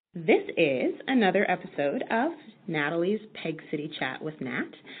This is another episode of Natalie's Peg City Chat with Nat.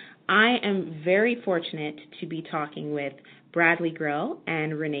 I am very fortunate to be talking with Bradley Grill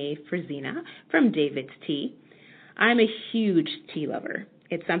and Renee Frisina from DAVIDsTEA. I'm a huge tea lover.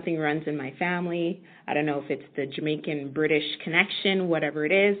 It's something that runs in my family. I don't know if it's the Jamaican-British connection, whatever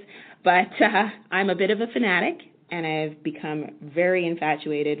it is, but I'm a bit of a fanatic, and I've become very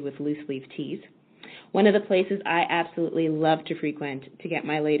infatuated with loose-leaf teas. One of the places I absolutely love to frequent to get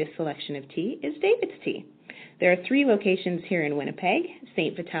my latest selection of tea is DAVIDsTEA. There are 3 locations here in Winnipeg,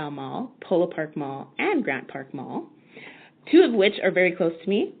 St. Vital Mall, Polo Park Mall, and Grant Park Mall, 2 of which are very close to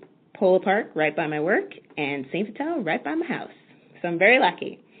me, Polo Park right by my work, and St. Vital right by my house. So I'm very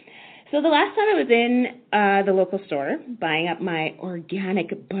lucky. So the last time I was in the local store buying up my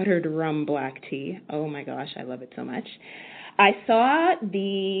organic buttered rum black tea, oh my gosh, I love it so much, I saw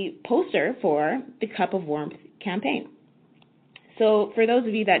the poster for the Cup of Warmth campaign. So for those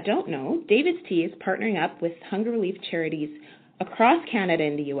of you that don't know, DAVIDsTEA is partnering up with hunger relief charities across Canada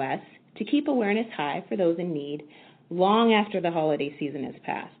and the U.S. to keep awareness high for those in need long after the holiday season has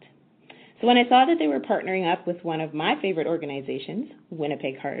passed. So when I saw that they were partnering up with one of my favorite organizations,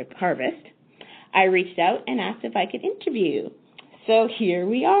 Winnipeg Harvest, I reached out and asked if I could interview. So here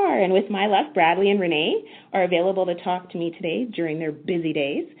we are, and with my luck, Bradley and Renee are available to talk to me today during their busy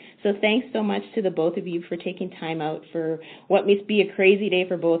days. So thanks so much to the both of you for taking time out for what must be a crazy day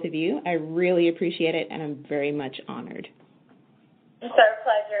for both of you. I really appreciate it, and I'm very much honored. It's our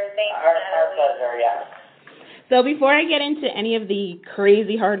pleasure. Thanks, Our pleasure, yeah. So before I get into any of the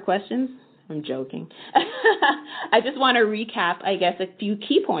crazy hard questions, I'm joking, I just want to recap, I guess, a few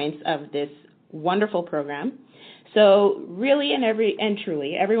key points of this wonderful program. So really and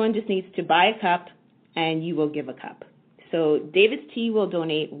truly, everyone just needs to buy a cup and you will give a cup. So DAVIDsTEA will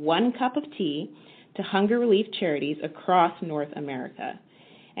donate 1 cup of tea to hunger relief charities across North America.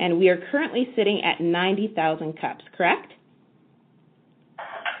 And we are currently sitting at 90,000 cups, correct?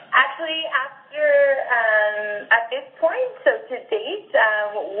 Actually, at this point, so to date,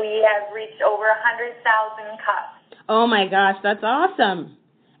 we have reached over 100,000 cups. Oh my gosh, that's awesome.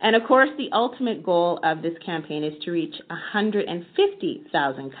 And of course, the ultimate goal of this campaign is to reach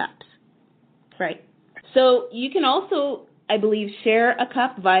 150,000 cups. Right. So you can also, I believe, share a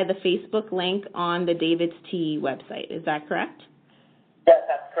cup via the Facebook link on the DAVIDsTEA website. Is that correct? Yes,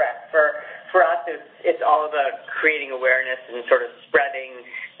 that's correct. For us, it's all about creating awareness and sort of spreading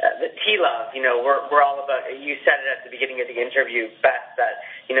the tea love. You know, we're all about. You said it at the beginning of the interview, Beth, that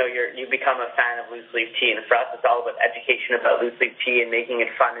you become a fan of loose leaf tea, and for us, it's all about education about loose leaf tea and making it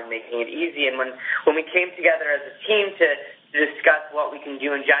fun and making it easy. And when we came together as a team to discuss what we can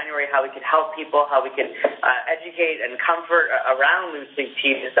do in January, how we could help people, how we can educate and comfort around loose leaf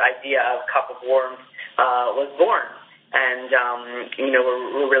tea, this idea of Cup of Warmth was born. And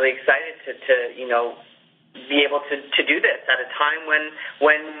we're really excited to be able to do this at a time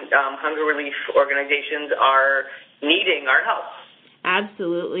when hunger relief organizations are needing our help.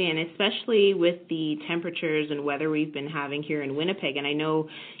 Absolutely, and especially with the temperatures and weather we've been having here in Winnipeg. And I know,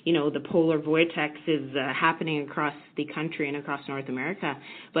 the polar vortex is happening across the country and across North America.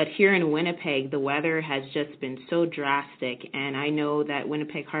 But here in Winnipeg, the weather has just been so drastic. And I know that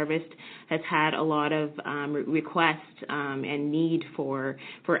Winnipeg Harvest has had a lot of requests and need for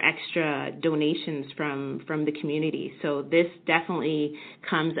extra donations from the community. So this definitely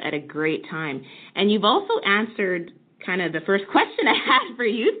comes at a great time. And you've also answered kind of the first question I had for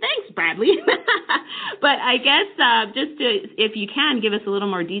you. Thanks, Bradley. But I guess if you can, give us a little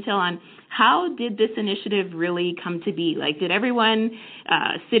more detail on how did this initiative really come to be? Like, did everyone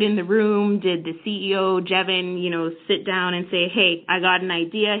sit in the room? Did the CEO, Jevin, sit down and say, hey, I got an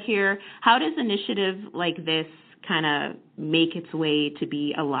idea here? How does an initiative like this kind of make its way to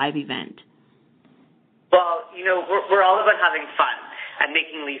be a live event? Well, we're all about having fun and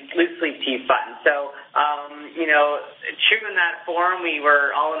making loose leaf tea fun. So, true in that form, we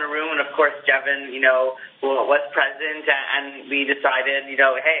were all in a room, and of course, Jevin, was present, and we decided,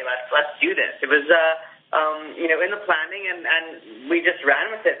 hey, let's do this. It was, in the planning, and we just ran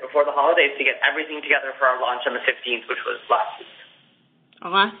with it before the holidays to get everything together for our launch on the 15th, which was last week.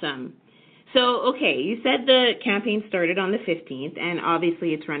 Awesome. So, okay, you said the campaign started on the 15th, and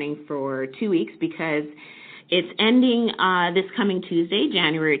obviously it's running for 2 weeks because it's ending this coming Tuesday,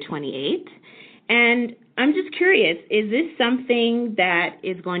 January 28th. And I'm just curious, is this something that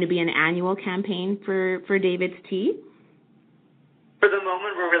is going to be an annual campaign for DAVIDsTEA? For the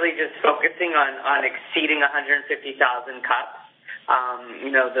moment, we're really just focusing on exceeding 150,000 cups.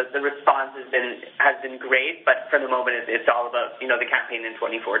 The response has been great, but for the moment, it's all about the campaign in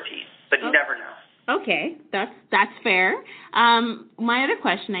 2014. But you never know. Okay, that's fair. My other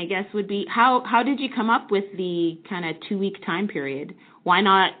question, I guess, would be how did you come up with the kind of 2-week time period? Why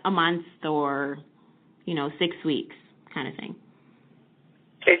not a month or 6 weeks kind of thing?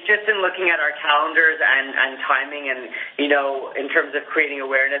 It's just in looking at our calendars and timing and, in terms of creating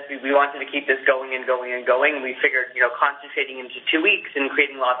awareness, we wanted to keep this going and going and going. We figured, concentrating into 2 weeks and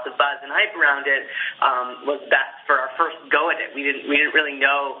creating lots of buzz and hype around it was best for our first go at it. We didn't really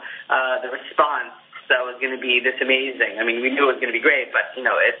know the response that was going to be this amazing. I mean, we knew it was going to be great, but,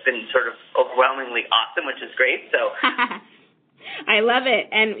 it's been sort of overwhelmingly awesome, which is great. So I love it.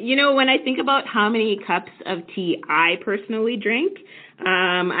 And, when I think about how many cups of tea I personally drink,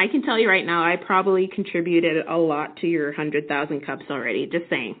 I can tell you right now, I probably contributed a lot to your 100,000 cups already. Just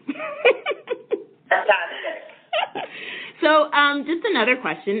saying. So, just another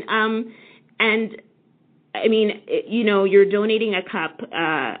question. And I mean, you're donating a cup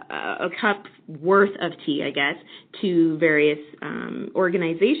worth of tea, I guess, to various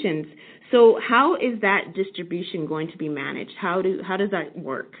organizations. So, how is that distribution going to be managed? How does that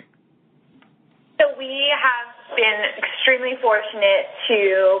work? So we have been extremely fortunate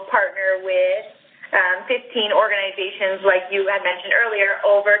to partner with 15 organizations, like you had mentioned earlier,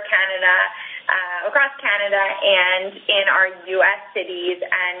 over Canada, across Canada and in our U.S. cities,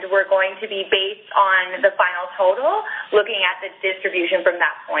 and we're going to be based on the final total, looking at the distribution from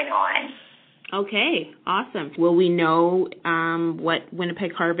that point on. Okay, awesome. Will we know what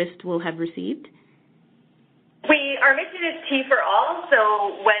Winnipeg Harvest will have received? Our mission is Tea for All,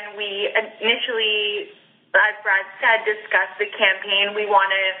 so when we initially, as Brad said, discussed the campaign, we want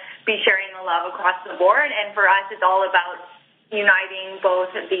to be sharing the love across the board, and for us it's all about uniting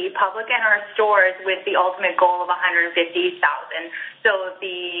both the public and our stores with the ultimate goal of 150,000. So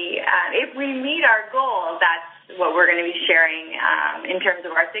if we meet our goal, that's what we're going to be sharing in terms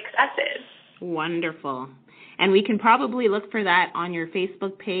of our successes. Wonderful. And we can probably look for that on your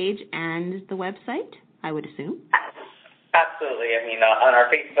Facebook page and the website, I would assume. Absolutely. I mean, on our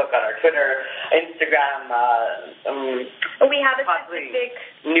Facebook, on our Twitter, Instagram. We have a specific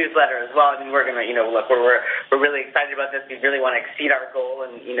newsletter as well. I mean, we're gonna, look, we're really excited about this. We really want to exceed our goal,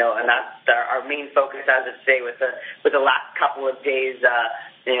 and and that's our main focus as of today. With the last couple of days,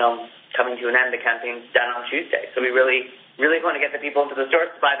 coming to an end, the campaign's done on Tuesday. So we really want to get the people into the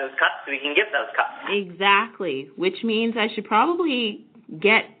stores to buy those cups so we can give those cups. Exactly, which means I should probably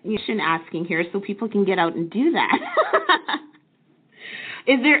get mission asking here so people can get out and do that.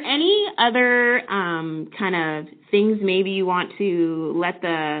 Is there any other kind of things maybe you want to let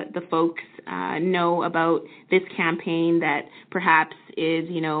the folks know about this campaign that perhaps is,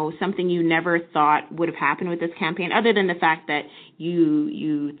 something you never thought would have happened with this campaign, other than the fact that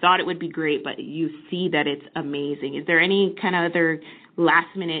you thought it would be great, but you see that it's amazing? Is there any kind of other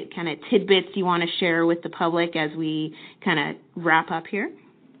last-minute kind of tidbits you want to share with the public as we kind of wrap up here?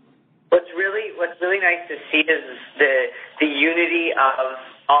 What's really nice to see is the unity of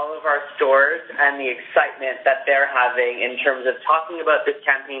all of our stores and the excitement that they're having in terms of talking about this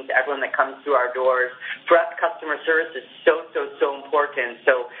campaign to everyone that comes through our doors. For us, customer service is so important.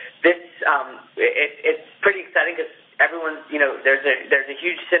 So this it's pretty exciting because everyone's, there's a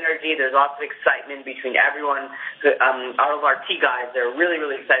huge synergy. There's lots of excitement between everyone. All of our tea guys, they're really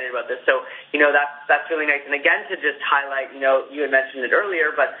excited about this. So, that's really nice. And again, to just highlight, you had mentioned it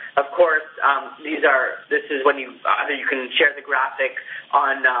earlier, but of course, this is when you can share the graphic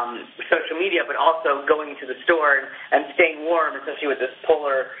on social media, but also going into the store and staying warm, especially with this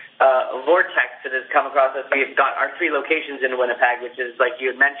polar vortex that has come across us. We've got our 3 locations in Winnipeg, which is, like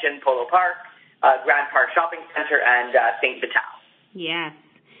you had mentioned, Polo Park, Grand Park Shopping Center, and St. Vital. Yes.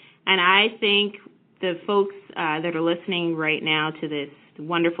 And I think the folks that are listening right now to this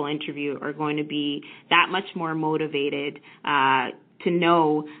wonderful interview are going to be that much more motivated to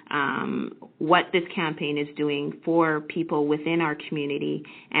know what this campaign is doing for people within our community.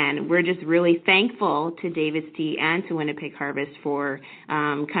 And we're just really thankful to DAVIDsTEA and to Winnipeg Harvest for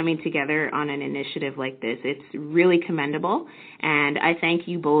coming together on an initiative like this. It's really commendable. And I thank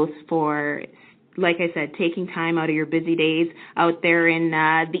you both for, like I said, taking time out of your busy days out there in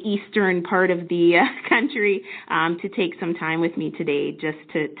the eastern part of the country to take some time with me today just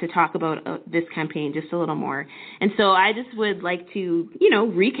to talk about this campaign just a little more. And so I just would like to,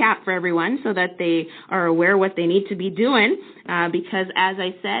 recap for everyone so that they are aware what they need to be doing because, as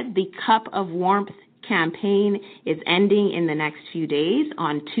I said, the Cup of Warmth campaign is ending in the next few days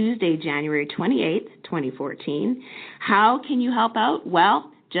on Tuesday, January 28th, 2014. How can you help out?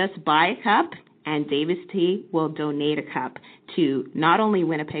 Well, just buy a cup, and DAVIDsTEA will donate a cup to not only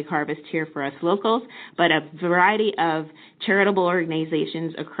Winnipeg Harvest here for us locals, but a variety of charitable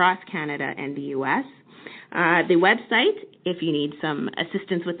organizations across Canada and the U.S. The website, if you need some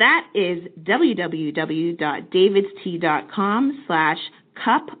assistance with that, is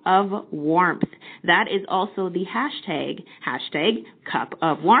www.davidstea.com/cup-of-warmth. That is also the hashtag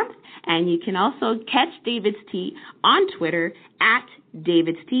 #cup-of-warmth. And you can also catch DAVIDsTEA on Twitter at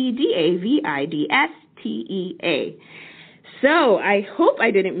DAVIDsTEA, DAVIDsTEA. So I hope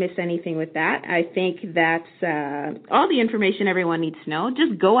I didn't miss anything with that. I think that's all the information everyone needs to know.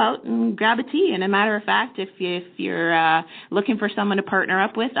 Just go out and grab a tea. And a matter of fact, if you're looking for someone to partner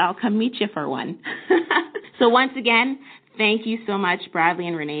up with, I'll come meet you for one. So once again, thank you so much, Bradley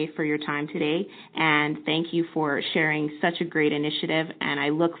and Renee, for your time today. And thank you for sharing such a great initiative. And I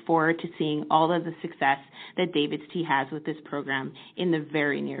look forward to seeing all of the success that DAVIDsTEA has with this program in the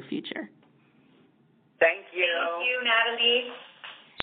very near future. Thank you. Thank you, Natalie.